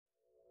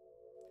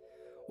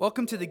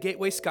Welcome to the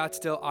Gateway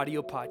Scottsdale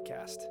audio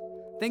podcast.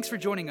 Thanks for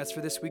joining us for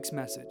this week's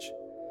message.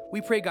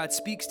 We pray God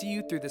speaks to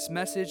you through this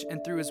message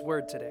and through His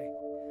Word today.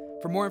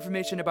 For more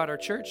information about our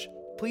church,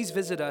 please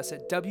visit us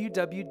at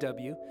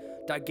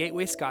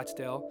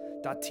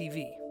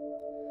www.gatewayscottsdale.tv.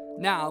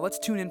 Now, let's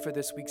tune in for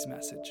this week's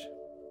message.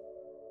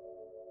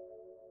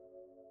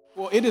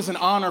 Well, it is an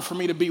honor for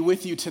me to be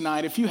with you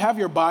tonight. If you have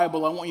your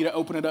Bible, I want you to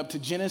open it up to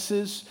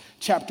Genesis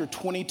chapter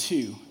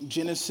 22.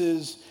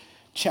 Genesis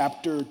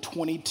chapter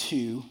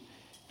 22.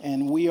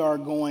 And we are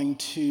going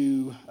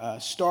to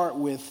start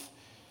with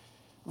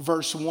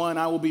verse 1.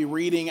 I will be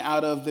reading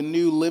out of the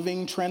New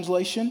Living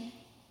Translation.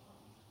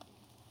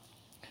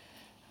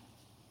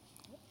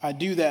 I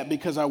do that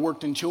because I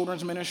worked in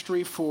children's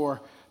ministry for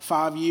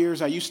 5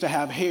 years. I used to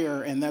have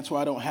hair, and that's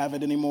why I don't have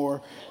it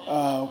anymore,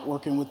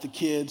 working with the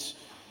kids.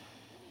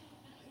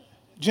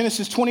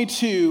 Genesis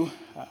 22,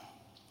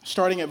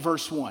 starting at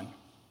verse 1.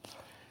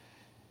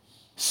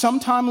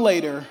 Sometime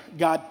later,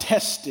 God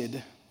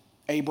tested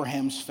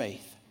Abraham's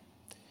faith.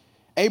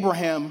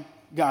 Abraham,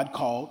 God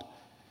called.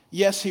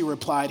 Yes, he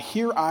replied,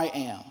 here I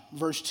am.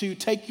 Verse 2,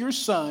 take your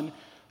son,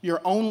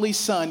 your only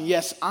son,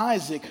 yes,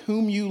 Isaac,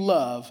 whom you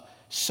love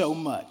so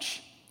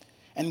much,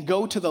 and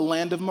go to the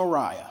land of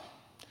Moriah.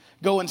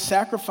 Go and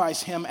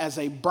sacrifice him as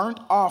a burnt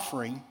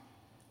offering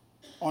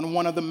on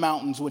one of the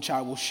mountains which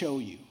I will show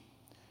you.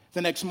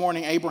 The next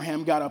morning,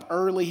 Abraham got up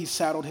early. He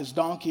saddled his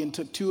donkey and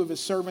took 2 of his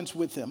servants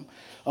with him,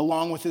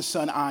 along with his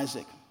son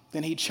Isaac.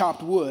 Then he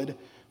chopped wood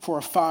for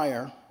a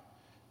fire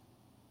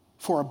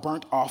for a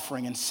burnt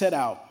offering and set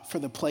out for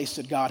the place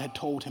that God had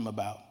told him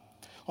about.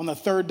 On the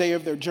 3rd day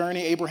of their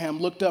journey, Abraham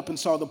looked up and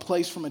saw the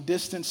place from a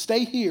distance.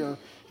 Stay here,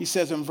 he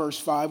says in verse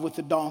 5, with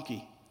the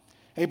donkey.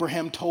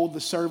 Abraham told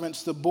the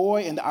servants, the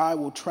boy and I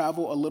will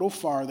travel a little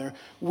farther.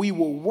 We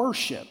will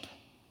worship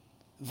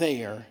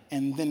there,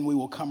 and then we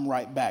will come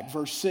right back.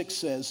 Verse 6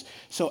 says,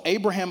 so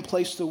Abraham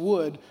placed the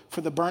wood for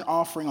the burnt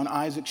offering on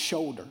Isaac's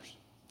shoulders,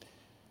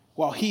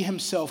 while he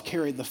himself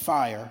carried the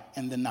fire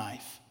and the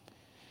knife.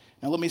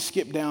 Now let me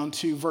skip down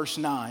to verse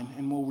 9,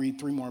 and we'll read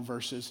 3 more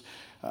verses.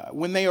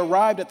 When they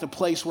arrived at the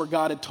place where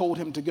God had told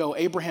him to go,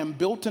 Abraham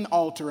built an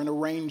altar and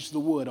arranged the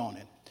wood on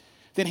it.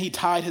 Then he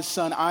tied his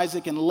son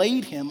Isaac and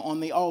laid him on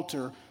the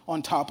altar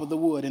on top of the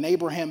wood. And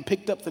Abraham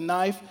picked up the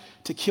knife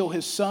to kill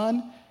his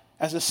son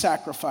as a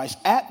sacrifice.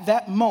 At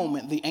that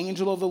moment, the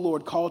angel of the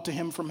Lord called to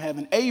him from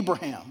heaven,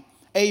 Abraham,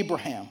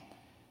 Abraham.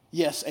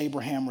 Yes,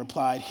 Abraham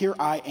replied, here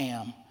I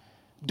am.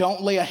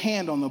 Don't lay a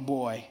hand on the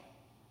boy,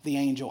 the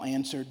angel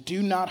answered.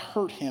 Do not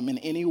hurt him in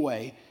any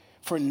way,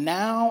 for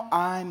now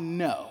I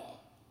know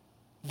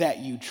that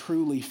you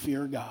truly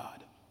fear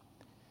God.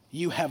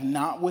 You have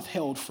not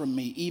withheld from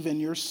me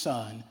even your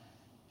son,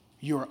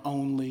 your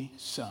only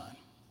son.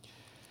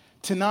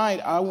 Tonight,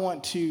 I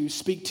want to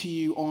speak to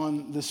you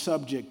on the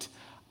subject,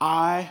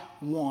 I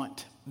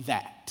want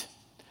that.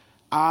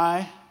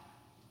 I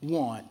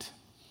want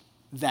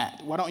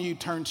that. Why don't you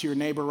turn to your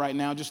neighbor right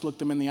now, just look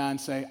them in the eye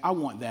and say, I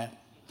want that.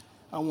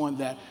 I want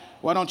that.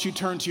 Why don't you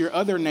turn to your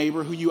other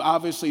neighbor who you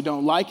obviously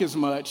don't like as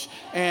much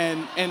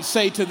and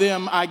say to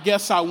them, I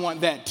guess I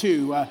want that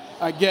too.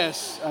 I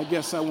guess I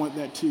want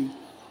that too.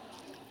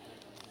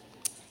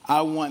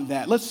 I want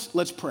that.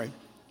 Let's pray.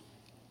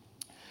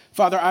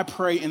 Father, I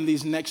pray in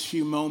these next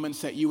few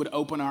moments that you would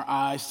open our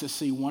eyes to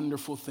see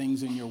wonderful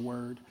things in your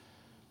word.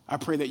 I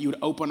pray that you would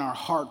open our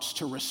hearts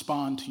to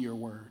respond to your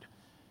word.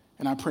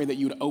 And I pray that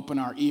you would open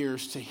our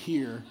ears to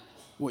hear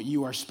what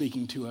you are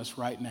speaking to us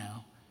right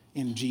now.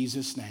 In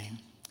Jesus' name,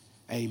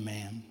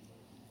 amen.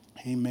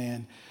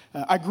 Amen.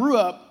 I grew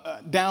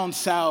up down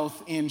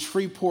south in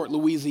Shreveport,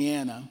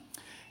 Louisiana.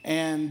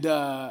 And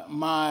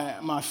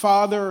my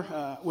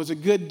father was a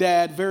good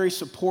dad, very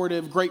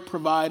supportive, great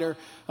provider,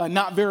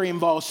 not very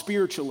involved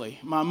spiritually.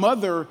 My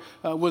mother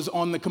was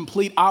on the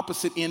complete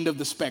opposite end of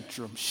the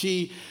spectrum.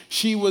 She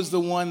was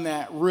the one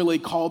that really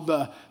called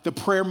the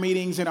prayer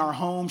meetings in our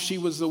home. She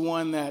was the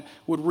one that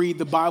would read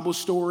the Bible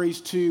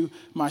stories to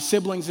my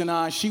siblings and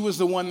I. She was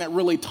the one that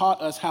really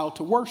taught us how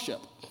to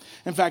worship.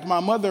 In fact, my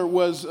mother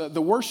was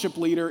the worship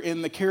leader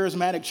in the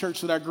charismatic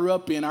church that I grew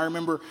up in. I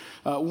remember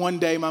one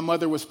day my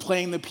mother was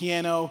playing the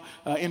piano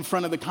in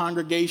front of the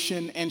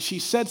congregation, and she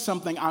said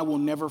something I will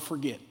never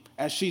forget.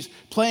 As she's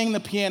playing the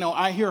piano,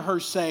 I hear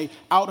her say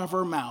out of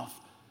her mouth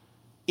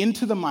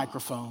into the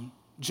microphone,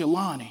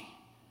 Jelani,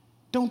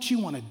 don't you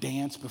want to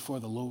dance before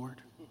the Lord?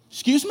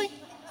 Excuse me?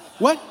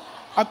 What?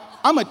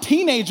 I'm a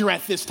teenager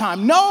at this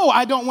time. No,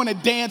 I don't want to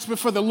dance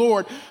before the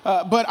Lord.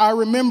 But I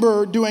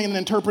remember doing an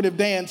interpretive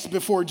dance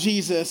before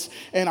Jesus,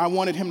 and I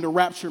wanted him to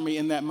rapture me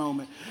in that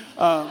moment.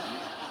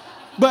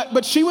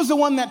 But she was the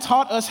one that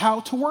taught us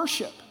how to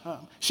worship.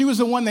 She was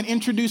the one that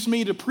introduced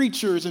me to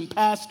preachers and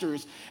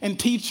pastors and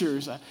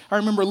teachers. I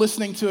remember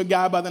listening to a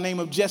guy by the name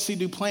of Jesse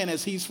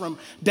Duplantis. He's from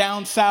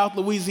down south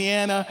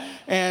Louisiana,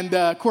 and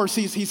of course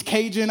he's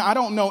Cajun. I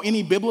don't know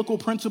any biblical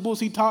principles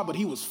he taught, but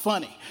he was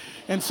funny.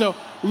 And so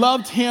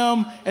loved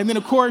him. And then,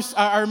 of course,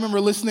 I remember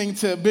listening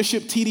to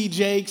Bishop T.D.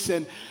 Jakes.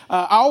 And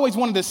I always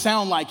wanted to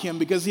sound like him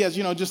because he has,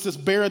 just this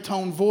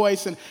baritone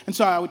voice. And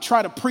so I would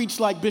try to preach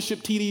like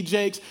Bishop T.D.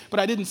 Jakes,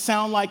 but I didn't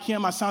sound like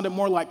him. I sounded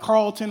more like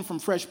Carlton from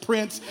Fresh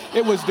Prince.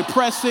 It was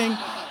depressing.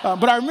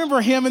 But I remember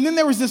him. And then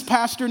there was this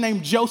pastor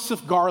named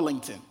Joseph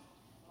Garlington.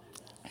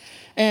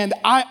 And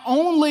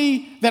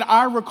that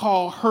I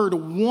recall, heard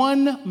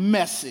one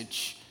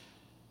message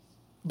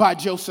by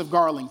Joseph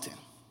Garlington.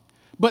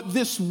 But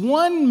this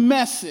one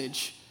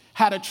message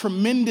had a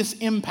tremendous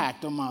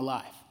impact on my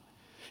life.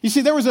 You see,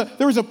 there was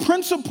a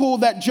principle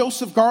that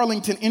Joseph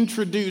Garlington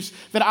introduced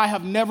that I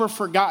have never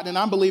forgotten, and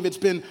I believe it's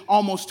been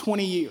almost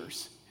 20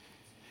 years.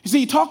 You see,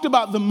 he talked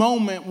about the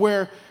moment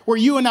where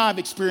you and I have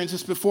experienced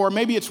this before.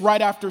 Maybe it's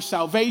right after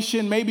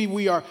salvation. Maybe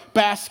we are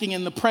basking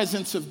in the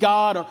presence of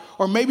God,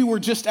 or maybe we're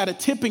just at a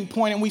tipping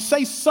point and we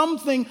say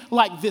something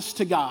like this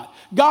to God.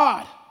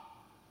 God,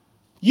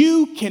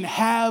 you can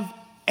have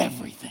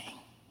everything.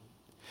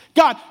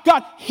 God,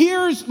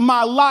 here's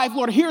my life,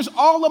 Lord. Here's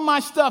all of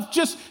my stuff.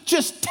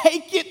 Just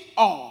take it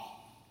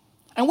all.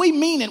 And we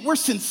mean it. We're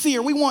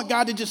sincere. We want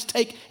God to just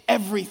take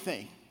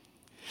everything.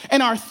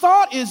 And our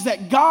thought is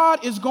that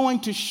God is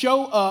going to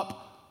show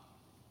up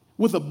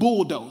with a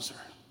bulldozer.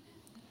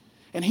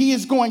 And he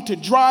is going to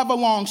drive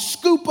along,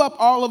 scoop up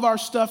all of our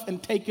stuff,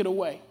 and take it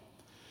away.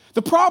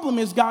 The problem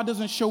is God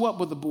doesn't show up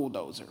with a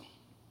bulldozer.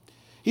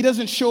 He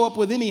doesn't show up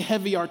with any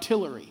heavy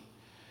artillery.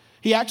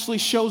 He actually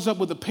shows up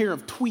with a pair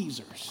of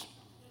tweezers.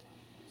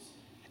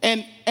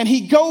 And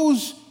he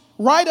goes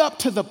right up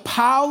to the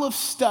pile of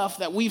stuff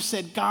that we've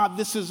said, God,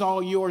 this is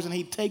all yours. And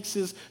he takes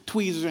his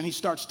tweezers and he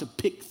starts to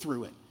pick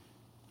through it.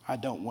 I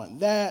don't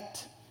want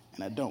that,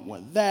 and I don't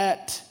want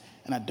that,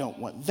 and I don't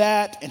want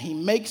that. And he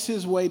makes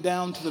his way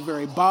down to the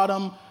very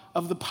bottom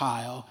of the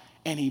pile,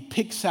 and he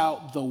picks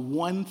out the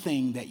one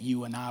thing that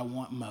you and I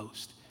want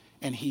most.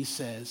 And he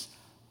says,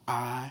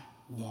 I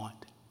want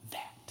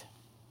that.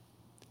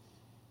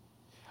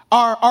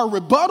 Our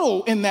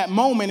rebuttal in that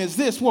moment is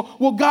this.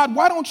 Well, God,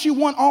 why don't you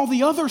want all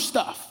the other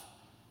stuff?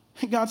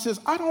 And God says,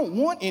 I don't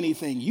want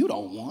anything you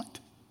don't want.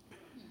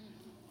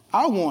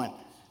 I want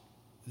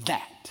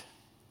that.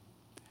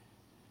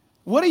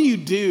 What do you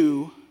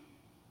do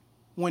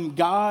when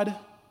God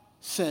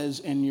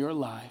says in your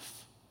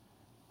life,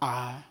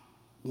 I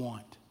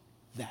want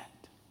that?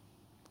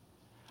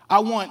 I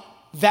want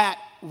that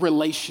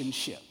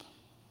relationship.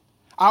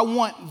 I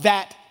want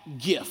that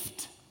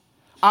gift.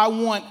 I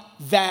want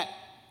that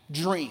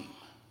dream.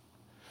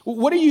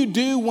 What do you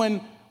do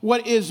when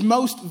what is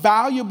most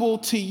valuable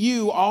to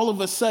you all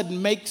of a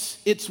sudden makes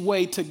its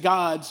way to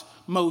God's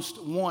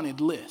most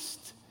wanted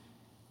list?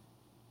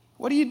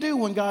 What do you do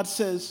when God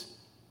says,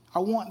 I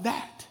want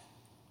that?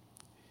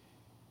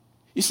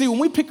 You see, when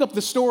we pick up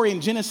the story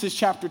in Genesis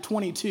chapter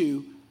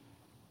 22,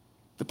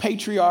 the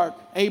patriarch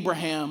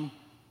Abraham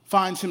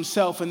finds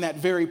himself in that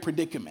very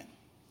predicament.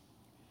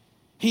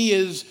 He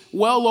is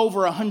well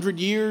over 100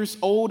 years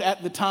old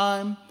at the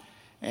time,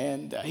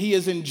 and he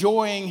is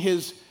enjoying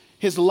his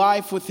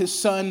life with his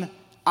son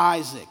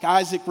Isaac.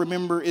 Isaac,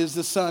 remember, is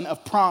the son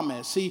of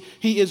promise. He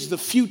is the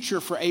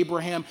future for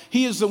Abraham.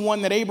 He is the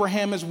one that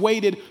Abraham has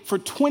waited for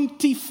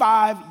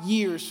 25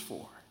 years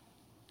for.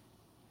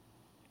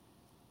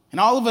 And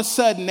all of a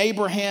sudden,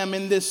 Abraham,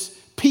 in this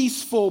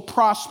peaceful,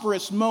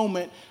 prosperous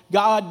moment,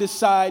 God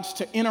decides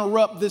to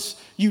interrupt this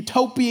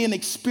utopian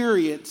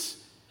experience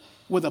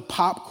with a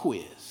pop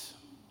quiz,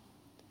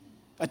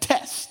 a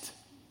test.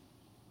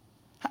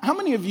 How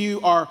many of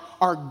you are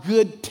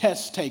good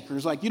test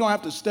takers? Like, you don't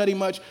have to study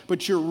much,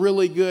 but you're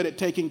really good at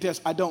taking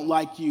tests. I don't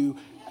like you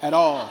at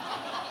all.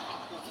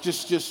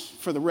 just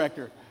for the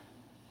record.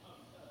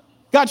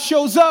 God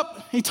shows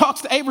up. He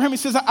talks to Abraham. He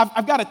says,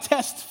 I've got a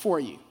test for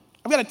you.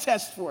 I've got a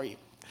test for you.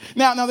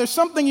 Now there's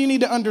something you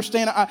need to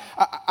understand.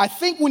 I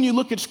think when you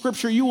look at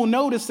Scripture, you will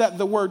notice that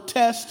the word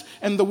test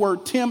and the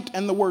word tempt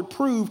and the word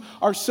prove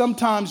are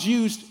sometimes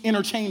used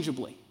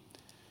interchangeably.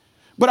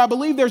 But I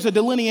believe there's a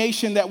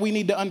delineation that we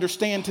need to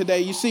understand today.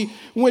 You see,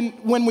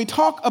 when we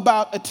talk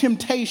about a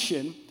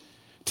temptation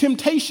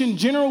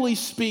generally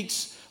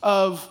speaks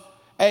of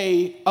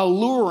a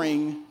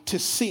alluring to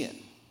sin.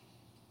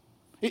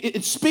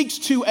 It speaks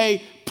to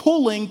a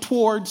pulling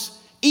towards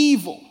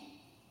evil.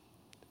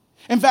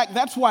 In fact,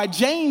 that's why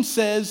James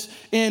says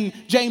in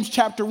James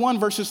chapter 1,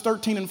 verses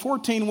 13 and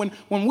 14,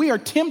 when we are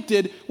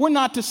tempted, we're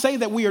not to say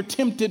that we are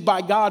tempted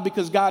by God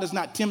because God is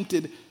not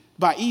tempted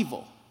by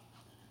evil.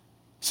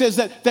 It says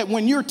that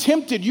when you're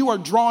tempted, you are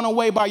drawn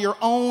away by your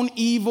own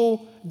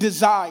evil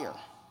desire.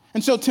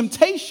 And so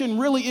temptation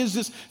really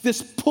is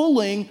this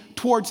pulling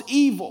towards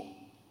evil.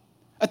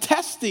 A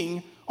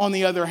testing, on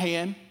the other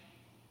hand,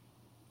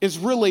 is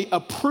really a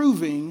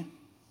proving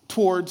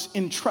towards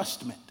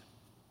entrustment.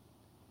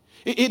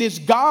 It is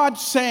God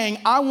saying,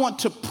 I want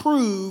to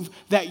prove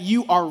that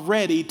you are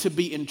ready to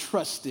be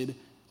entrusted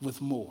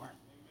with more.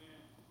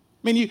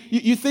 I mean,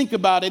 you think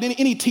about it,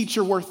 any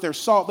teacher worth their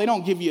salt, they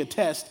don't give you a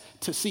test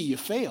to see you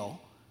fail.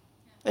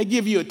 They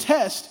give you a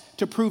test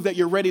to prove that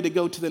you're ready to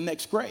go to the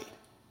next grade.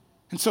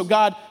 And so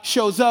God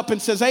shows up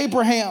and says,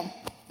 Abraham,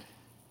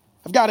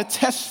 I've got a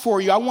test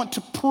for you. I want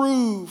to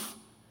prove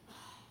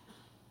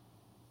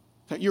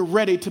that you're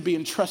ready to be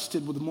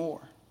entrusted with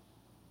more.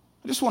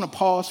 I just want to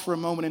pause for a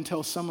moment and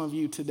tell some of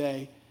you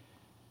today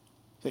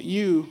that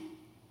you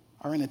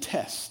are in a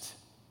test.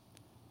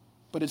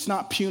 But it's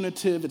not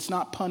punitive, it's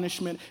not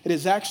punishment. It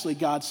is actually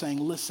God saying,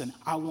 listen,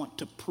 I want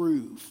to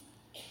prove.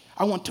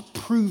 I want to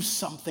prove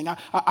something.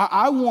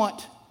 I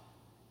want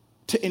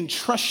to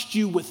entrust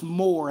you with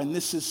more, and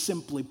this is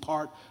simply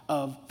part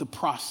of the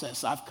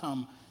process. I've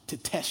come to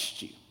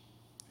test you.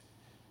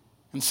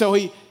 And so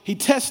he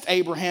tests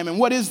Abraham, and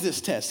what is this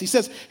test? He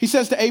says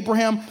to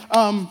Abraham,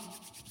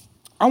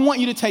 I want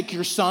you to take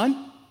your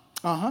son,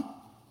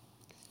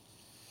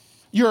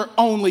 your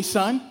only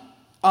son,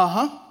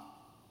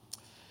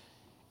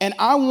 and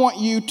I want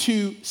you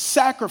to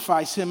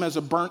sacrifice him as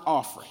a burnt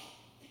offering.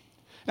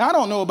 Now, I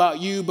don't know about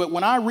you, but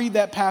when I read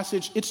that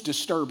passage, it's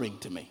disturbing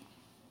to me.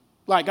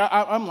 Like,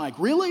 I'm like,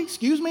 really?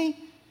 Excuse me?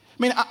 I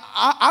mean,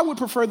 I would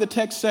prefer the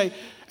text say,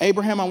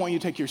 Abraham, I want you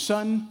to take your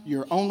son,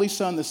 your only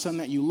son, the son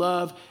that you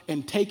love,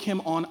 and take him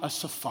on a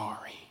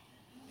safari.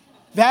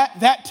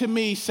 That to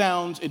me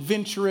sounds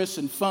adventurous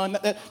and fun.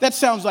 That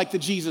sounds like the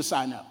Jesus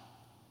I know.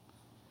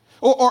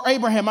 Or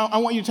Abraham, I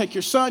want you to take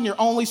your son, your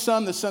only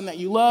son, the son that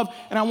you love,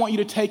 and I want you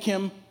to take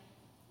him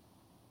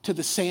to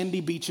the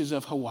sandy beaches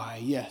of Hawaii.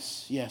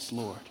 Yes,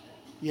 Lord.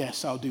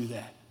 Yes, I'll do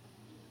that.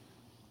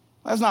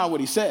 That's not what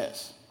he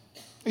says.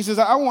 He says,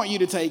 I want you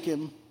to take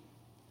him,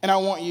 and I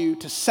want you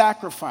to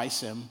sacrifice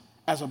him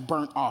as a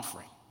burnt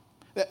offering.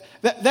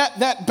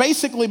 That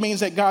basically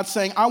means that God's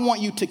saying, I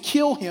want you to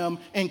kill him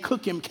and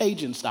cook him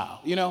Cajun style.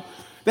 You know,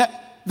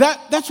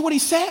 that's what he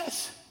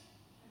says.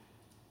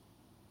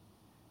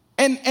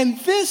 And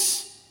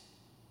this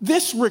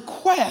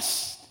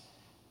request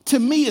to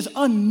me is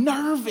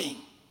unnerving.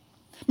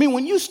 I mean,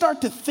 when you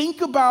start to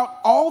think about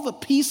all the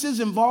pieces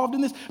involved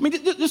in this, I mean,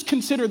 just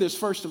consider this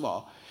first of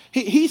all.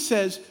 He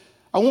says,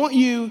 I want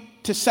you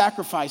to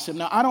sacrifice him.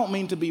 Now, I don't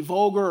mean to be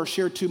vulgar or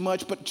share too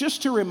much, but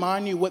just to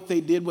remind you what they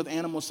did with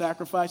animal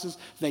sacrifices,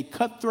 they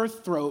cut their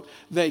throat,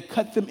 they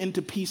cut them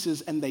into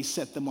pieces, and they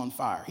set them on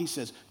fire. He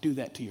says, do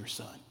that to your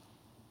son. I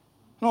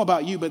don't know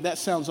about you, but that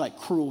sounds like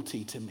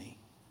cruelty to me.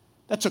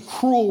 That's a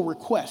cruel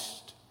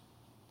request.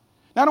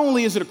 Not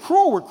only is it a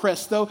cruel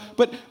request, though,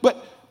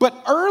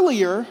 but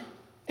earlier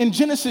in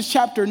Genesis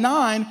chapter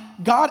 9,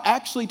 God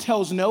actually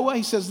tells Noah,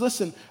 he says,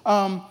 listen,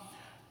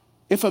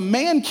 if a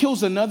man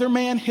kills another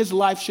man, his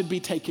life should be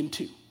taken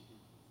too.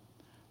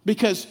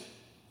 Because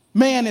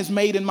man is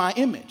made in my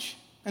image.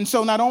 And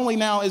so not only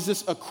now is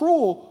this a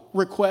cruel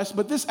request,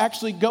 but this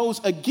actually goes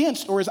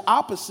against or is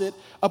opposite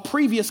a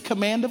previous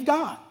command of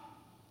God.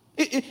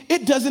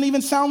 It doesn't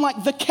even sound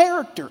like the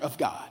character of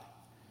God.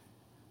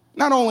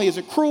 Not only is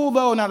it cruel,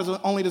 though,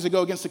 not only does it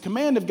go against the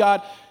command of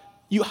God,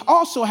 you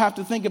also have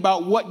to think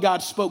about what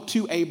God spoke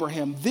to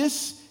Abraham.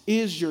 This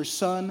is your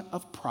son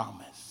of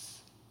promise.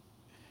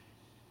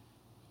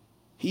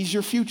 He's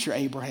your future,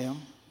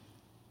 Abraham.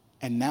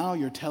 And now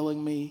you're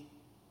telling me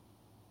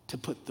to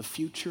put the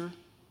future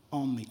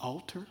on the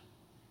altar?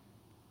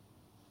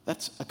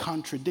 That's a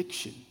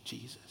contradiction,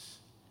 Jesus.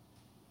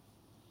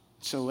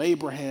 So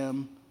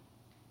Abraham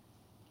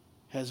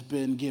has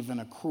been given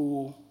a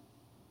cruel,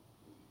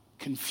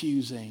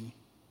 confusing,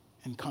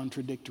 and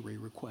contradictory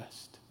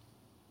request.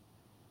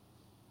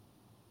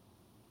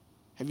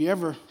 Have you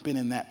ever been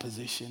in that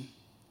position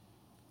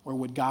where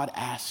what God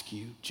asks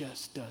you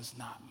just does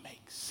not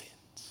make sense?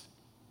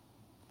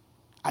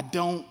 I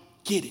don't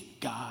get it,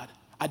 God.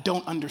 I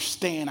don't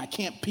understand. I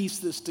can't piece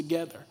this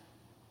together.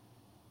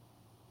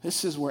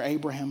 This is where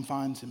Abraham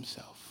finds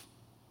himself.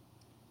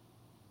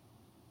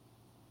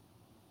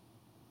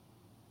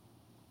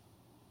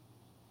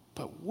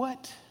 But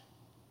what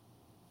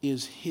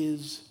is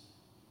his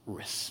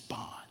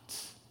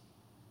response?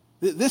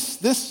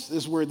 This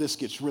is where this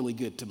gets really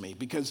good to me,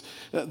 because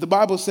the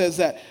Bible says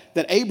that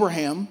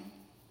Abraham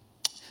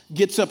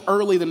gets up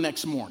early the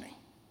next morning.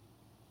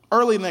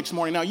 Early the next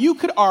morning. Now, you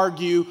could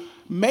argue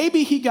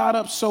maybe he got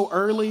up so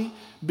early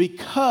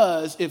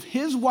because if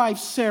his wife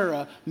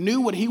Sarah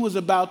knew what he was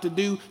about to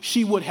do,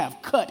 she would have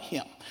cut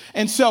him.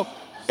 And so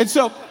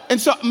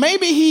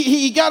maybe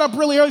he got up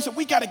really early and said,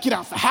 we got to get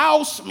out the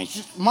house. I mean,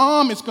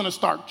 Mom is going to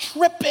start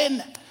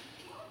tripping.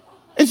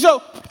 And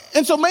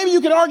so maybe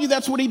you could argue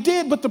that's what he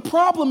did, but the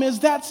problem is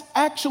that's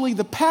actually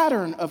the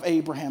pattern of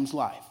Abraham's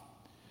life.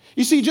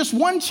 You see, just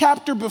one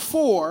chapter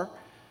before,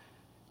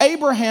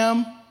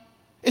 Abraham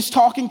is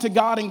talking to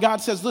God, and God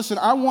says, listen,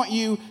 I want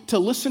you to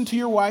listen to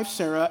your wife,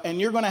 Sarah,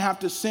 and you're going to have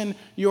to send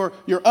your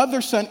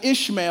other son,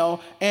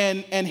 Ishmael,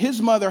 and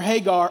his mother,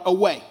 Hagar,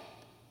 away.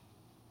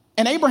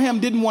 And Abraham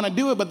didn't want to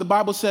do it, but the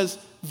Bible says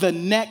the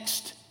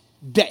next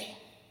day.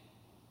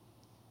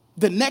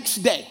 The next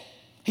day.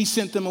 He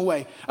sent them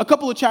away. A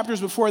couple of chapters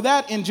before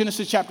that, in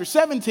Genesis chapter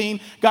 17,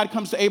 God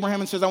comes to Abraham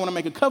and says, I want to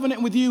make a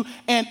covenant with you.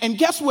 And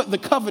guess what the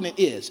covenant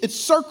is? It's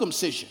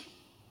circumcision.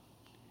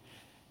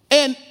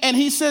 And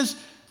he says,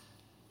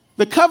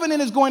 the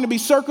covenant is going to be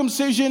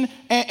circumcision.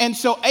 And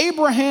so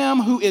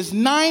Abraham, who is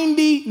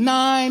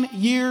 99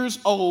 years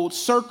old,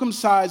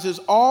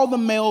 circumcises all the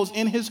males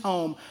in his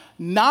home,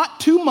 not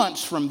 2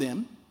 months from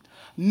then,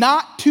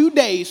 not 2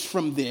 days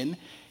from then.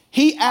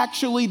 He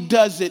actually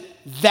does it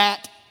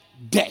that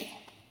day.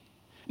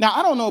 Now,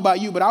 I don't know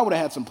about you, but I would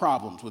have had some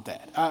problems with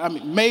that. I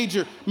mean,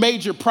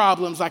 major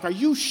problems. Like, are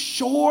you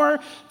sure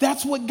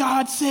that's what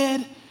God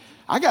said?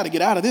 I got to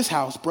get out of this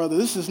house, brother.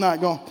 This is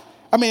not going.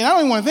 I mean, I don't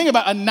even want to think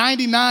about a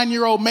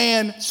 99-year-old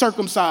man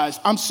circumcised.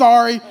 I'm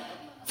sorry.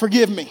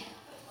 Forgive me.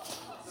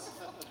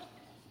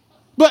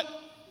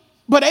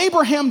 But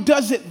Abraham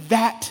does it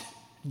that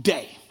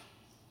day.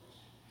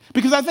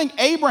 Because I think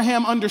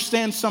Abraham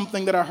understands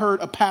something that I heard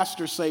a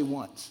pastor say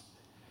once.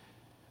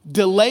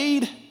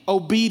 Delayed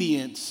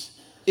obedience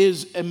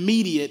is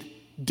immediate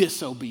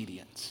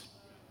disobedience.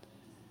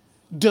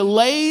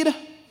 Delayed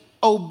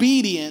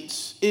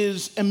obedience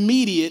is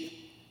immediate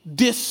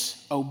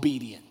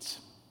disobedience.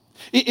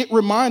 It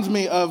reminds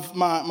me of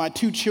my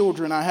 2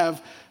 children. I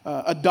have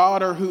a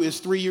daughter who is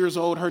 3 years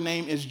old. Her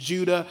name is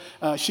Judah.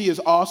 She is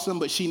awesome,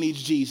 but she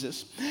needs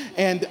Jesus.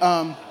 And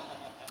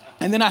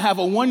then I have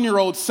a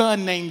 1-year-old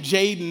son named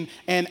Jaden,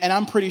 and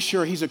I'm pretty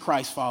sure he's a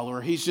Christ follower.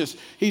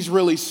 He's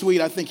really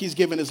sweet. I think he's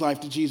given his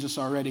life to Jesus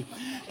already.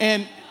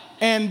 And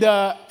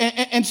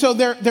so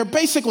they're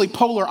basically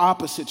polar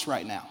opposites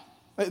right now.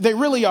 They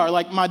really are.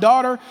 Like my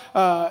daughter,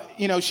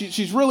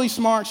 she's really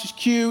smart, she's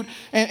cute,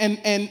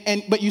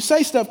 but you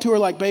say stuff to her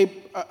like, babe,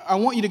 I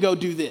want you to go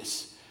do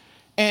this.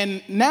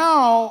 And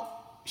now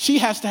she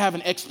has to have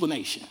an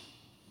explanation.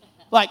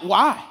 Like,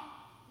 why?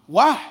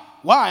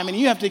 I mean,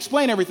 you have to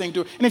explain everything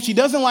to her. And if she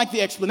doesn't like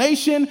the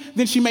explanation,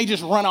 then she may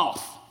just run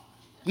off,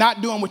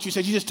 not doing what you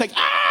said. She just takes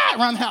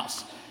around the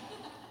house.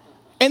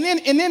 And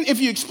then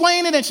if you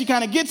explain it and she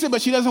kind of gets it, but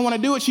she doesn't want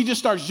to do it, she just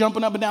starts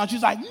jumping up and down.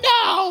 She's like,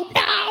 no.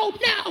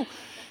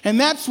 And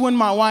that's when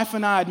my wife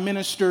and I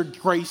administer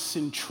grace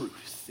and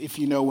truth, if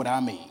you know what I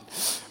mean.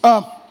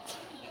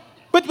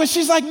 But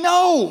she's like,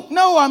 no,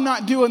 I'm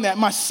not doing that.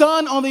 My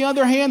son, on the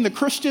other hand, the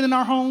Christian in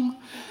our home,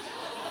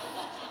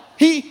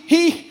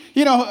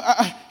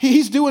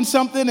 he's doing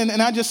something,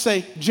 and I just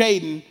say,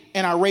 Jaden,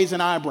 and I raise an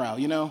eyebrow,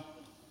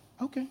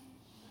 Okay.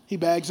 He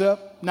bags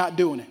up, not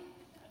doing it.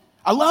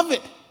 I love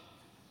it.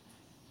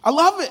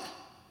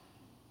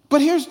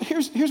 But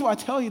here's why I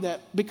tell you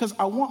that, because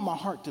I want my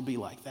heart to be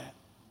like that.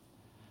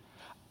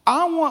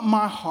 I want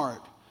my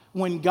heart,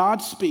 when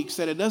God speaks,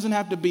 that it doesn't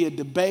have to be a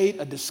debate,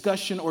 a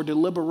discussion, or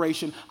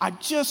deliberation. I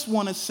just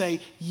want to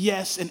say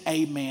yes and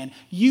amen.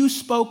 You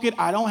spoke it.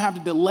 I don't have to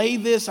delay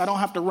this. I don't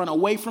have to run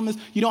away from this.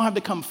 You don't have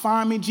to come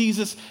find me,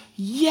 Jesus.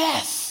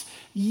 Yes.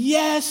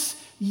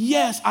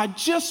 I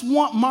just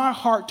want my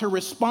heart to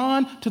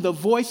respond to the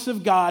voice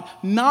of God,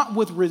 not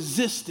with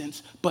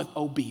resistance, but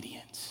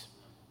obedience.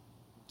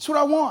 That's what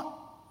I want.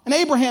 And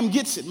Abraham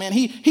gets it, man.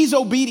 He's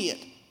obedient.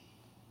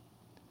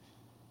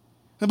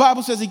 The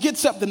Bible says he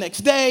gets up the next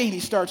day and he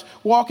starts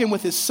walking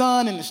with his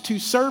son and his 2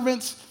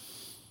 servants.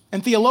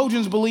 And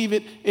theologians believe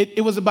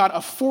it was about a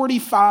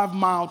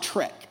 45-mile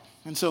trek.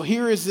 And so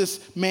here is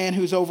this man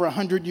who's over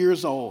 100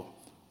 years old,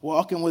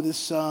 walking with his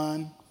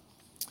son,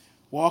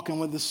 walking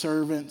with the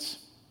servants.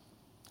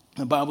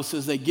 The Bible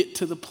says they get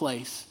to the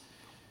place.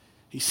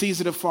 He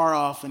sees it afar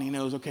off and he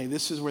knows, okay,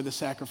 this is where the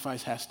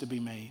sacrifice has to be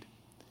made.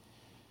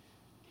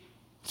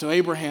 So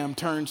Abraham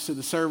turns to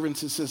the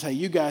servants and says, hey,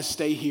 you guys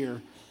stay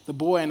here. The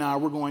boy and I,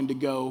 we're going to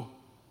go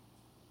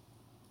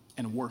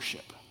and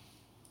worship.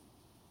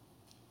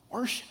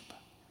 Worship.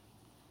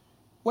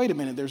 Wait a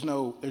minute, there's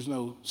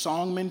no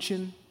song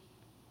mentioned.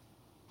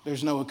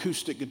 There's no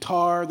acoustic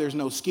guitar. There's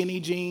no skinny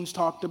jeans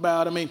talked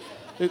about. I mean,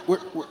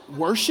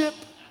 worship?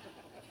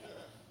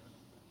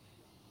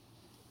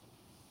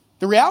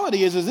 The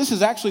reality is this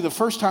is actually the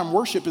first time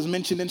worship is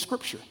mentioned in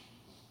Scripture.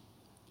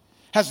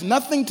 Has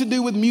nothing to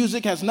do with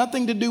music, has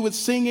nothing to do with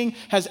singing,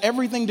 has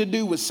everything to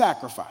do with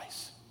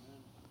sacrifice.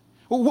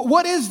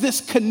 What is this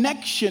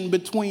connection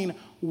between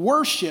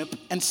worship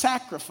and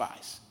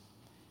sacrifice?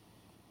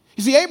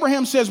 You see,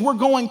 Abraham says we're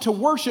going to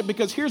worship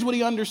because here's what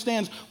he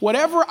understands.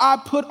 Whatever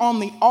I put on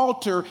the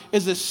altar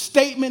is a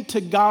statement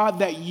to God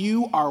that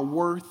you are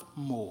worth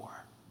more.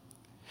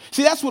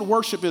 See, that's what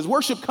worship is.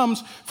 Worship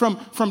comes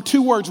from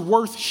 2 words,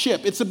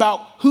 worth-ship. It's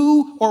about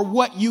who or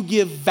what you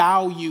give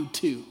value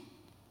to.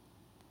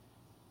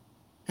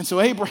 And so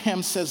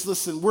Abraham says,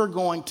 listen, we're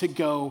going to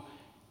go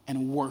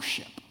and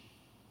worship.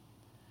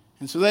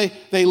 And so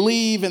they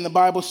leave, and the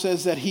Bible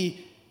says that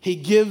he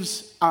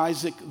gives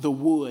Isaac the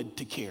wood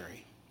to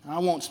carry. I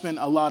won't spend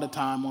a lot of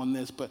time on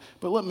this, but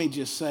let me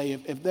just say,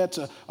 if that's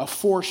a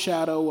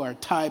foreshadow or a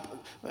type,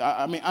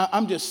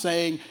 I'm just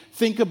saying,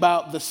 think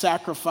about the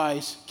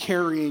sacrifice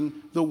carrying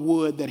the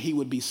wood that he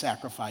would be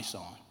sacrificed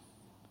on.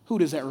 Who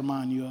does that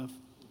remind you of?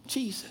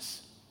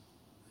 Jesus.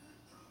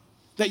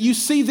 That you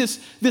see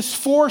this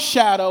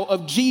foreshadow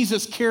of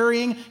Jesus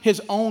carrying his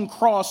own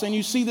cross, and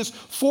you see this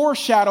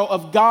foreshadow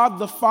of God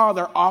the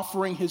Father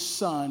offering his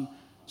Son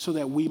so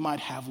that we might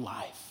have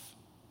life.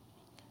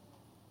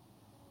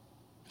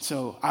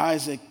 So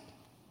Isaac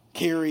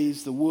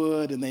carries the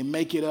wood, and they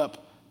make it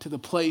up to the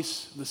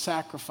place of the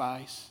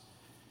sacrifice.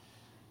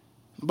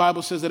 The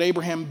Bible says that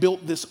Abraham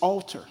built this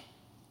altar,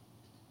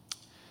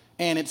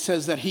 and it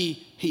says that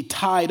he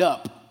tied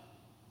up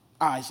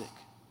Isaac.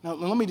 Now,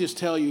 let me just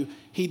tell you,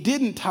 he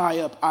didn't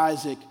tie up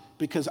Isaac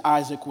because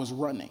Isaac was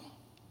running.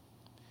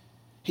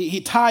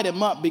 He tied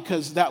him up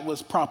because that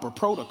was proper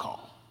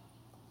protocol.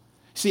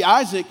 See,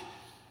 Isaac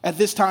at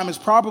this time is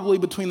probably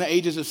between the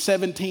ages of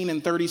 17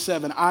 and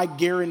 37. I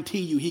guarantee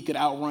you he could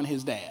outrun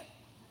his dad.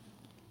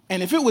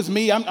 And if it was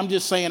me, I'm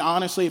just saying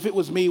honestly, if it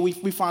was me,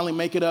 we finally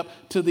make it up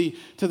to the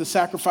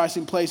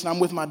sacrificing place, and I'm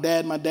with my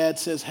dad. My dad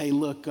says, hey,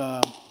 look,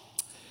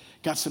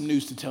 got some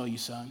news to tell you,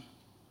 son.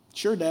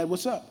 Sure, Dad,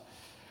 what's up?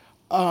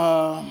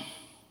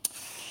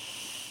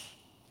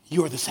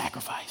 You're the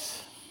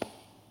sacrifice.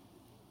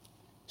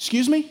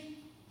 Excuse me?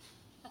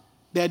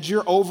 Dad,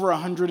 you're over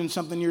 100 and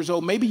something years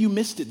old. Maybe you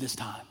missed it this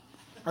time.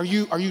 Are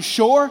you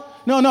sure?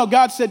 No,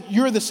 God said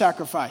you're the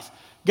sacrifice.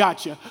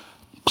 Gotcha.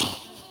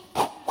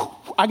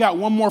 I got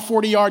one more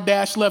 40-yard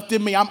dash left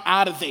in me. I'm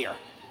out of there.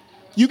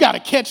 You got to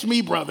catch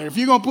me, brother. If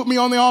you're going to put me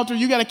on the altar,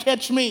 you got to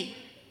catch me.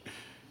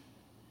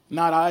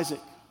 Not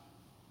Isaac.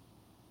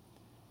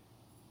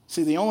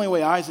 See, the only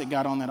way Isaac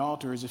got on that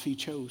altar is if he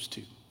chose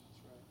to.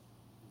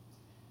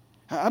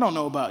 I don't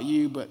know about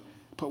you, but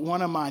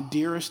one of my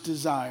dearest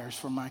desires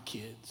for my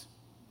kids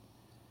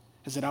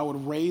is that I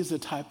would raise the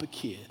type of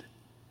kid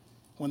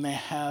when they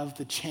have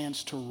the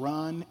chance to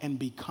run and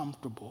be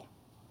comfortable,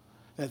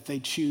 that they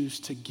choose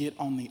to get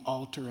on the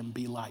altar and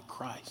be like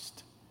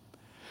Christ.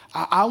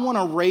 I want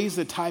to raise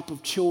the type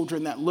of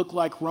children that look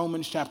like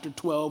Romans chapter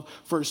 12,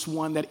 verse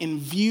 1, that in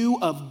view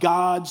of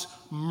God's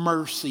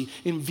mercy,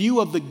 in view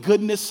of the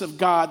goodness of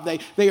God,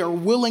 they are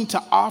willing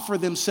to offer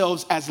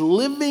themselves as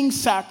living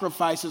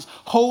sacrifices,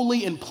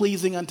 holy and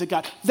pleasing unto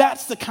God.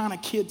 That's the kind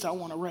of kids I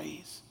want to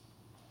raise.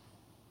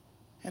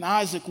 And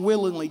Isaac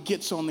willingly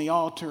gets on the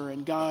altar,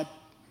 and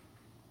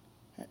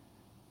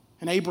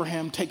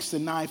Abraham takes the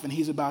knife, and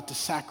he's about to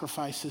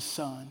sacrifice his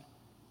son.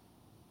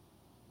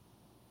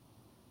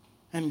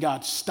 And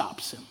God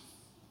stops him.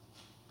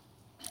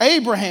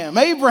 Abraham,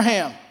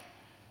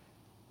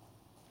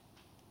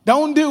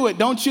 don't do it.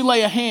 Don't you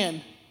lay a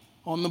hand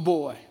on the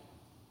boy.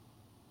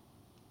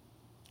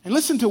 And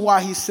listen to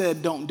why he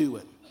said, don't do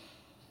it.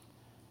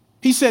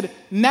 He said,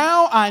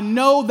 now I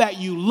know that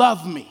you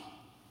love me.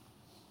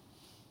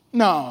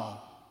 No,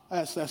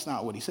 that's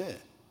not what he said.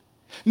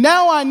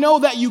 Now I know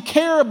that you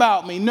care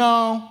about me.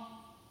 No,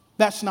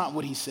 that's not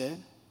what he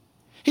said.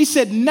 He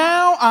said,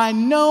 now I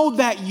know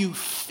that you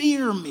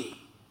fear me.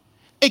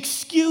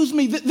 Excuse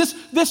me,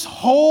 this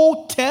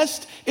whole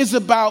test is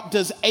about,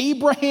 does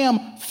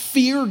Abraham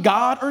fear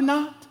God or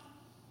not?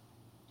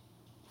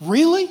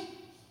 Really?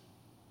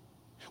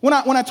 When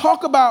I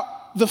talk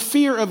about the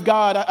fear of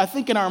God, I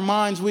think in our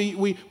minds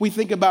we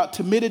think about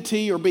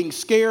timidity or being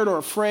scared or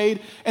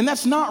afraid, and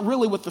that's not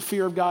really what the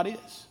fear of God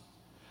is.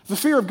 The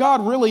fear of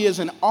God really is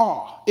an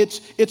awe.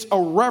 It's a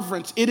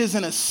reverence. It is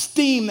an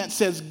esteem that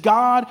says,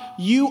 God,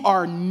 you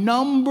are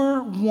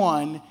number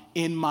one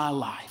in my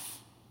life.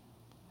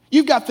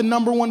 You've got the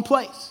number one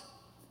place.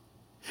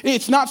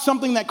 It's not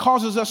something that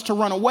causes us to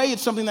run away.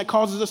 It's something that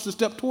causes us to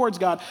step towards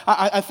God.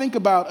 I think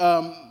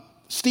about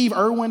Steve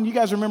Irwin. You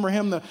guys remember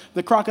him,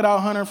 the crocodile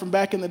hunter from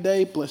back in the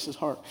day? Bless his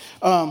heart.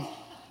 I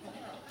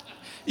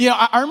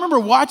remember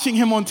watching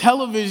him on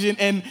television,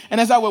 and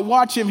as I would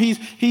watch him,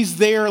 he's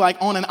there like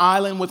on an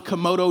island with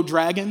Komodo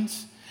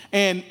dragons.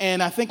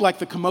 And I think like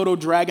the Komodo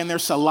dragon, their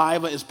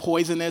saliva is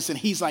poisonous, and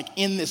he's like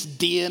in this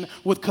den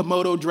with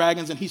Komodo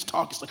dragons, and he's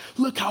talking, he's like,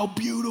 look how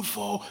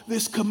beautiful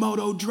this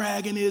Komodo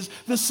dragon is.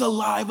 The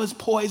saliva's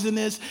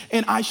poisonous,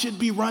 and I should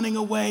be running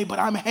away, but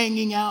I'm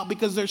hanging out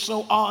because they're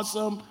so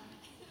awesome.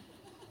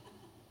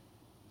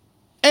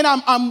 And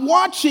I'm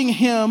watching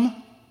him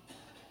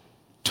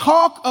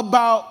talk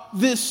about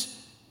this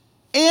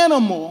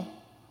animal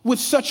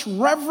with such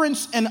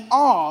reverence and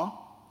awe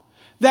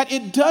that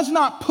it does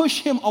not push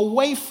him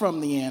away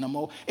from the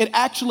animal. It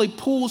actually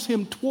pulls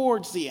him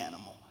towards the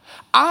animal.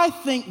 I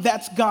think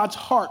that's God's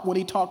heart when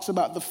he talks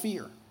about the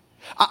fear.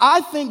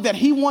 I think that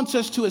he wants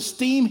us to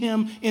esteem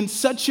him in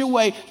such a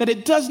way that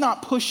it does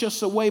not push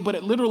us away, but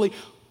it literally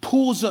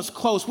pulls us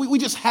close. We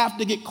just have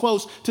to get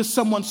close to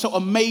someone so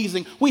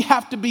amazing. We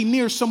have to be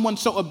near someone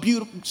so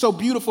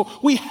beautiful.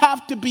 We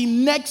have to be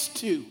next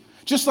to.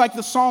 Just like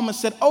the psalmist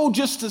said, oh,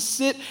 just to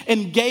sit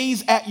and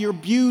gaze at your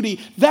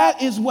beauty.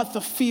 That is what the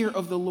fear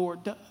of the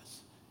Lord does.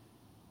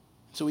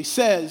 So he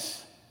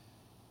says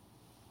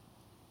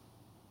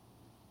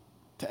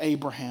to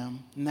Abraham,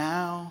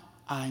 now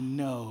I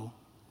know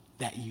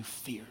that you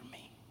fear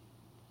me.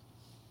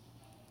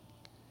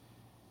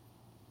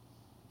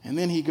 And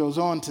then he goes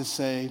on to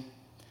say,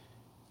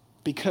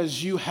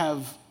 because you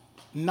have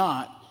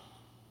not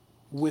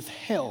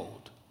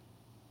withheld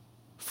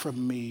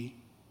from me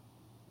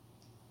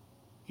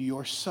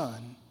your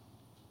son,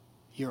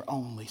 your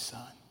only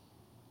son.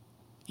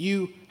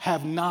 You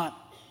have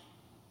not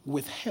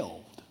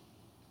withheld.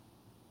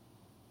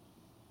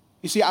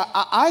 You see,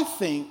 I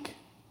think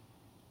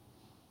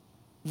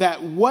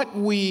that what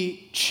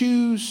we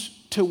choose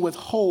to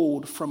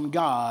withhold from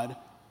God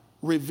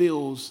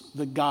reveals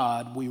the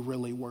God we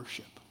really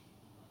worship.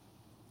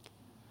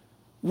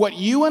 What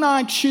you and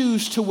I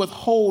choose to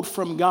withhold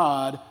from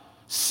God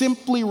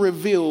simply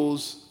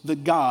reveals the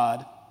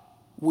God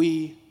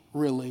we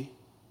really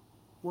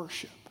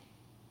worship.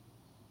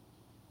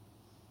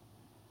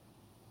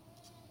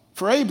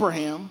 For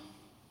Abraham,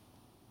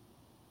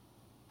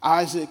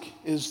 Isaac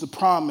is the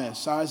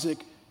promise. Isaac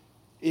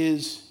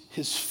is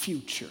his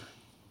future.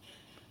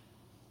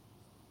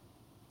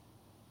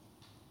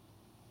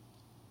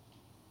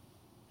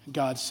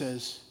 God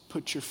says,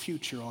 put your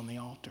future on the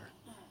altar.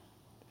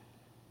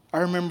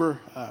 I remember,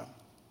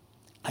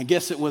 I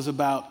guess it was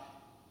about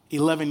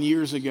 11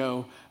 years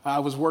ago, I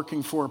was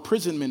working for a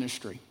prison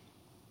ministry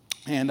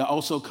and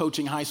also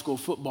coaching high school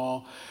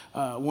football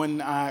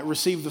when I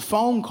received the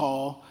phone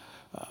call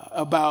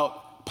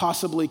about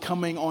possibly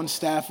coming on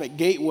staff at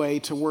Gateway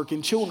to work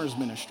in children's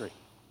ministry.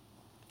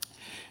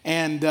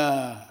 And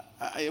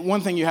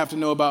one thing you have to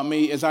know about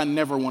me is I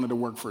never wanted to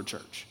work for a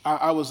church.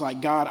 I was like,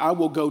 God, I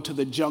will go to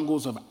the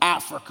jungles of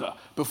Africa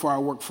before I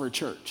work for a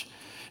church.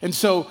 And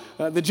so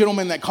the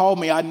gentleman that called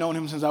me, I'd known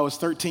him since I was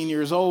 13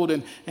 years old,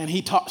 and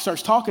he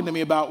starts talking to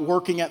me about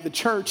working at the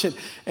church.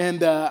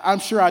 And I'm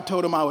sure I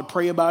told him I would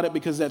pray about it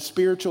because that's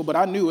spiritual, but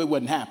I knew it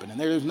wasn't happening.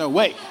 There's no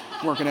way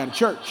working at a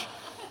church.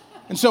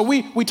 And so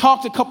we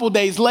talked a couple of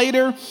days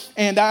later,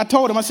 and I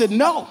told him, I said,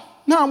 no,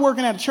 I'm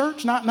working at a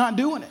church, not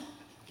doing it.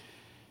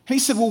 And he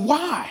said, well,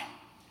 why?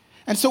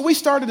 And so we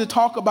started to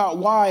talk about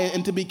why,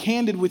 and to be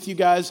candid with you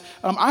guys,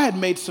 I had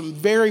made some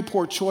very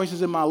poor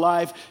choices in my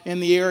life in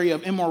the area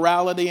of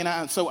immorality,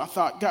 and so I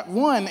thought, God,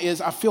 one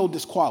is I feel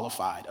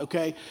disqualified,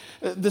 okay?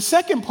 The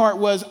second part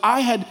was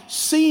I had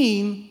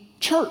seen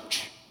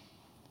church,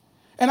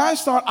 and I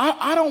just thought,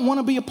 I don't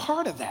want to be a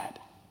part of that.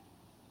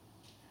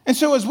 And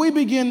so as we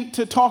begin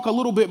to talk a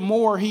little bit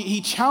more,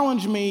 he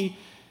challenged me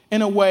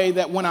in a way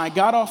that when I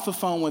got off the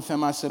phone with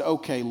him, I said,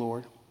 okay,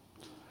 Lord,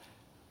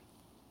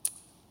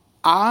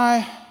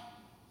 I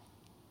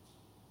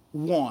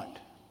want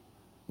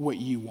what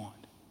you want.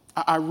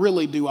 I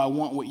really do. I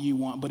want what you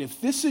want. But if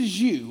this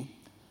is you,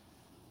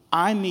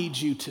 I need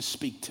you to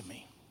speak to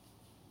me.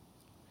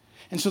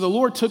 And so the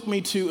Lord took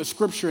me to a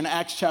scripture in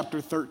Acts chapter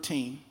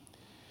 13.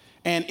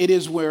 And it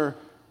is where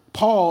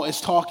Paul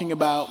is talking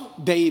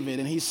about David.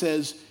 And he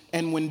says,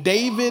 and when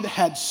David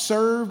had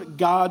served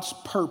God's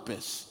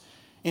purpose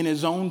in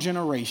his own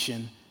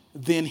generation,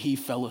 then he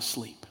fell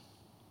asleep.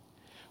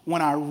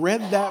 When I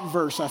read that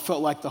verse, I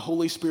felt like the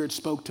Holy Spirit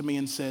spoke to me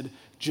and said,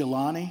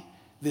 Jelani,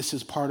 this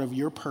is part of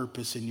your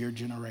purpose in your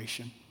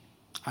generation.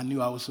 I knew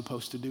I was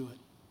supposed to do it.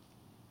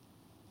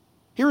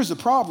 Here's the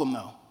problem,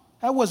 though.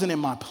 That wasn't in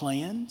my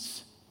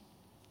plans.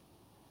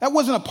 That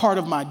wasn't a part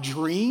of my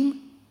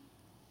dream.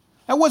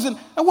 That wasn't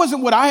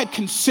what I had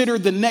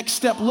considered the next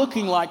step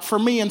looking like for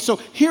me. And so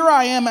here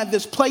I am at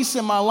this place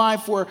in my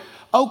life where,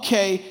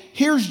 okay,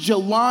 here's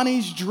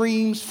Jelani's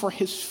dreams for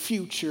his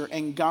future.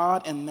 And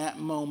God in that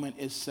moment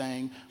is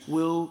saying,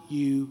 will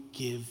you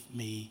give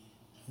me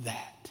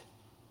that?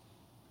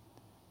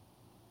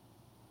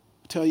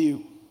 I'll tell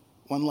you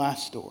one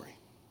last story.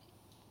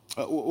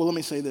 Well, let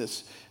me say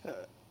this.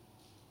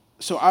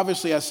 So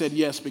obviously I said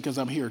yes because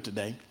I'm here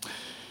today.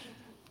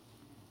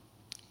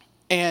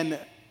 And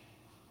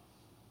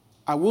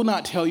I will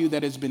not tell you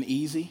that it's been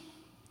easy,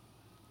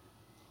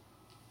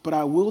 but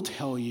I will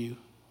tell you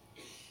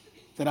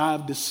that I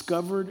have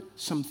discovered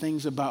some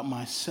things about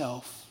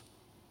myself,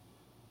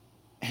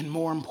 and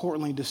more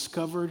importantly,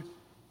 discovered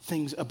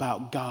things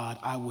about God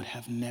I would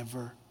have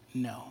never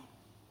known.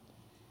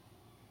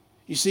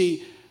 You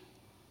see,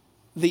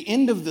 the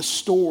end of the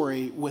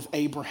story with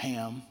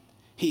Abraham,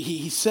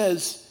 he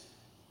says,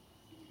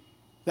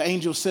 the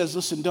angel says,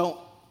 listen,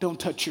 don't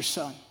touch your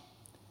son.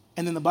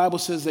 And then the Bible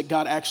says that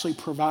God actually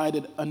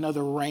provided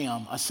another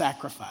ram, a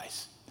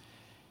sacrifice.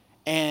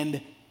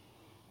 And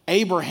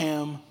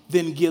Abraham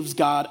then gives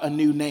God a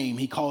new name.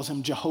 He calls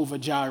him Jehovah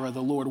Jireh, the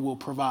Lord will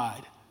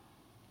provide.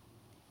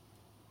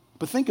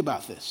 But think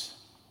about this.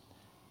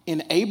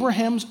 In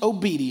Abraham's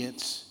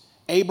obedience,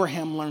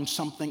 Abraham learned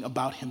something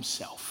about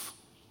himself.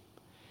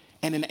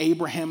 And in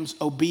Abraham's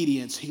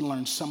obedience, he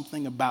learned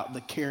something about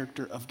the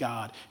character of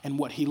God. And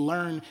what he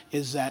learned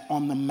is that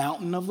on the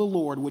mountain of the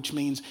Lord, which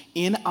means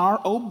in our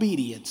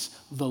obedience,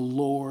 the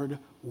Lord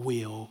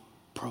will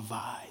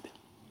provide.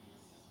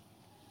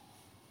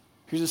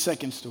 Here's a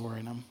second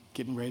story, and I'm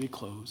getting ready to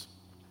close.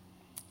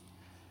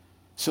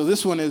 So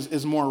this one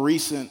is more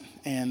recent,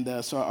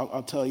 and so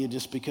I'll tell you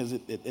just because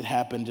it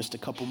happened just a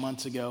couple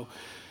months ago.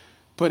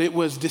 But it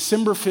was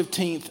December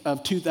 15th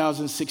of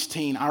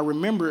 2016. I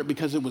remember it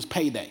because it was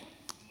payday.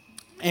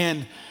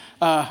 And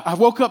I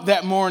woke up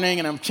that morning,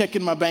 and I'm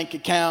checking my bank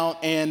account,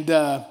 and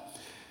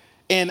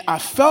I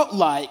felt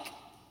like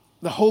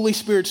the Holy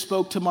Spirit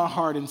spoke to my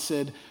heart and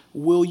said,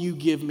 will you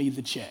give me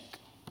the check?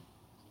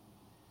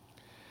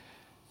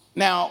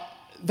 Now,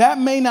 that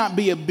may not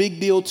be a big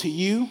deal to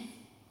you,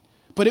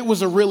 but it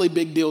was a really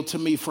big deal to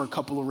me for a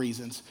couple of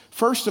reasons.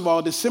 First of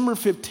all, December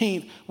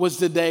 15th was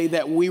the day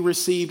that we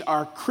received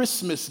our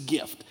Christmas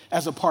gift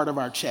as a part of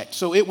our check.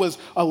 So it was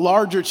a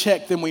larger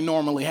check than we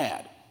normally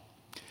had.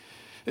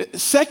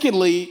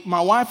 Secondly,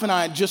 my wife and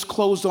I had just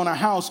closed on our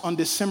house on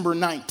December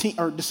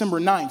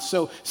 9th,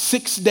 so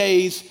 6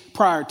 days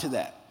prior to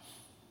that.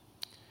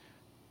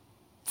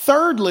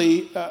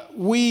 Thirdly,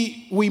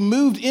 we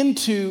moved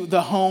into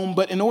the home,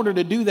 but in order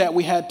to do that,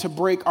 we had to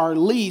break our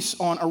lease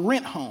on a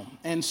rent home.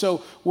 And so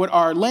what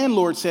our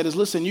landlord said is,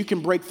 listen, you can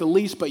break the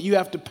lease, but you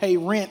have to pay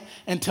rent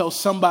until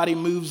somebody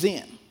moves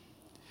in.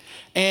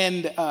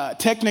 And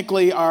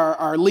technically,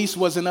 our lease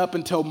wasn't up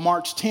until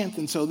March 10th,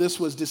 and so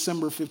this was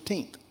December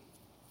 15th.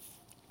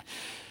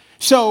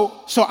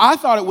 So I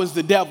thought it was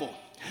the devil.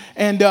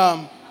 And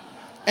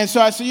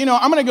so I said,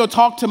 I'm going to go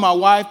talk to my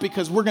wife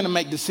because we're going to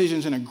make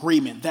decisions in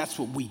agreement. That's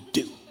what we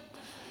do.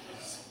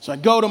 So I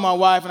go to my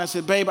wife and I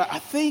said, babe, I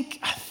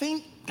think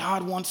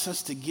God wants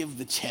us to give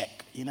the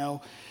check,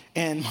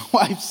 And my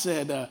wife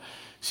said,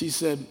 she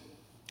said,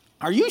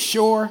 are you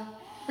sure?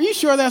 Are you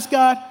sure that's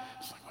God? I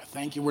was like, well,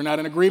 thank you. We're not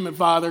in agreement,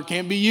 Father.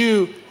 Can't be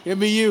you. Can't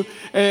be you.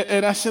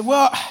 And I said,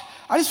 well,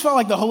 I just felt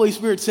like the Holy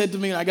Spirit said to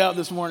me when I got up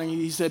this morning,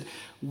 he said,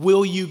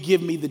 will you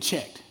give me the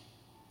check?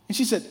 And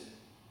she said,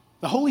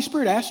 the Holy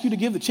Spirit asked you to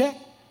give the check?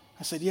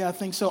 I said, yeah, I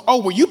think so.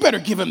 Oh, well, you better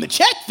give him the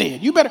check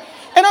then. You better.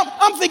 And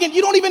I'm thinking,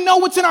 you don't even know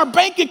what's in our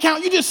bank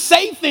account. You just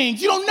say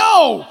things. You don't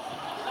know.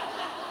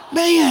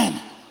 Man.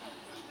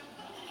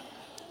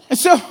 And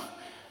so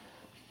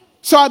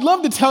I'd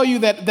love to tell you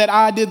that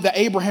I did the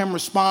Abraham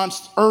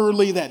response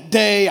early that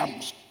day.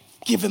 I'm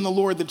giving the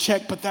Lord the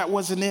check, but that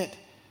wasn't it.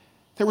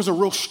 There was a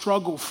real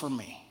struggle for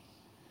me.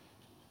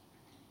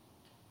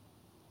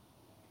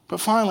 But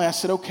finally I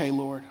said, okay,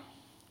 Lord,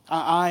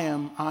 I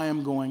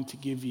am going to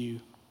give you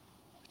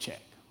a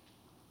check.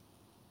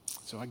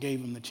 So I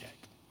gave him the check.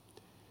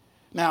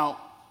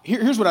 Now,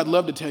 here's what I'd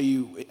love to tell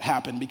you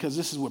happened, because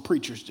this is what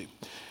preachers do.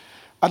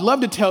 I'd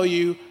love to tell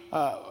you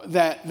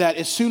that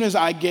as soon as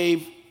I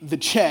gave the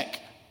check,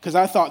 because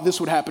I thought this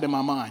would happen in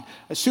my mind,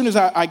 as soon as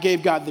I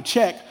gave God the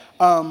check,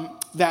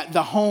 that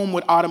the home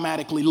would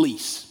automatically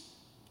lease,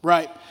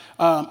 right?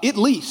 It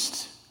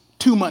leased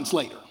 2 months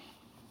later.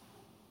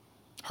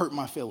 Hurt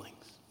my feelings.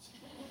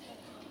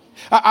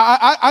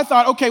 I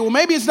thought, okay, well,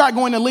 maybe it's not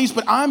going to lease,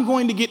 but I'm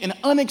going to get an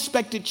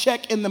unexpected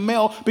check in the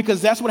mail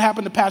because that's what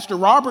happened to Pastor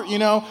Robert,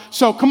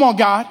 So come on,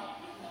 God.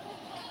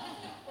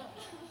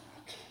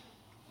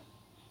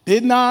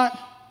 Did not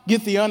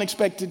get the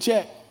unexpected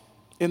check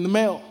in the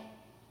mail.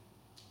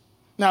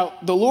 Now,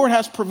 the Lord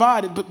has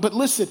provided, but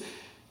listen,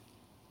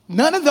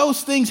 none of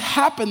those things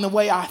happened the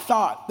way I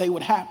thought they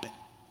would happen.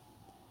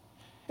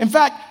 In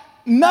fact,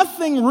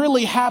 nothing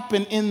really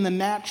happened in the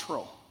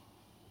natural.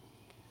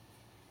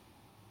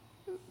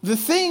 The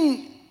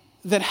thing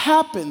that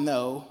happened,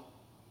 though,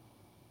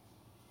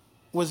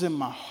 was in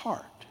my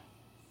heart.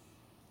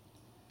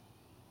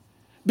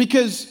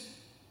 Because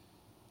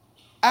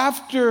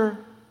after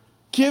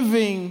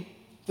giving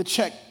the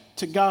check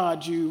to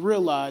God, you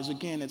realize,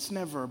 again, it's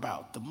never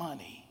about the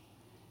money.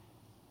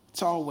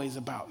 It's always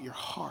about your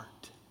heart.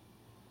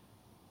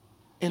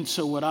 And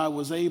so what I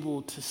was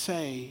able to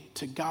say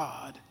to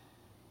God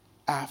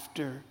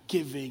after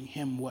giving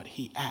him what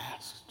he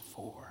asked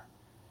for,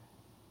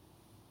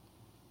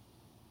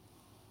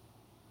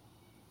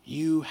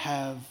 you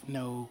have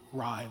no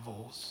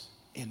rivals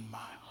in my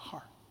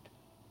heart.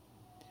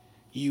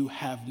 You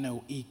have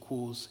no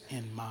equals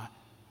in my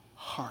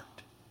heart.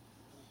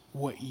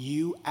 What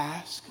you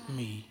ask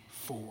me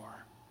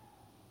for,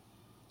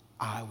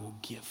 I will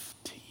give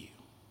to you.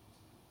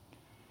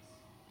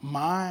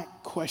 My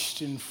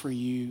question for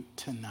you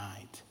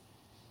tonight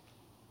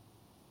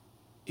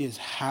is,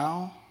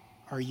 how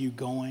are you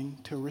going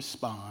to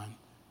respond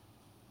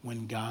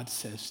when God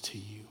says to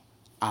you,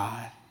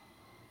 I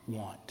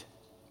want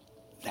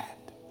that?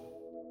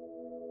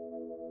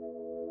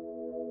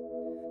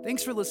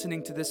 Thanks for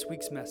listening to this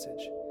week's message.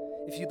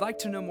 If you'd like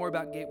to know more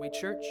about Gateway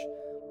Church,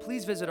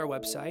 please visit our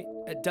website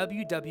at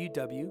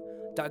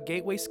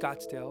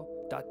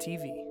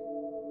www.gatewayscottsdale.tv.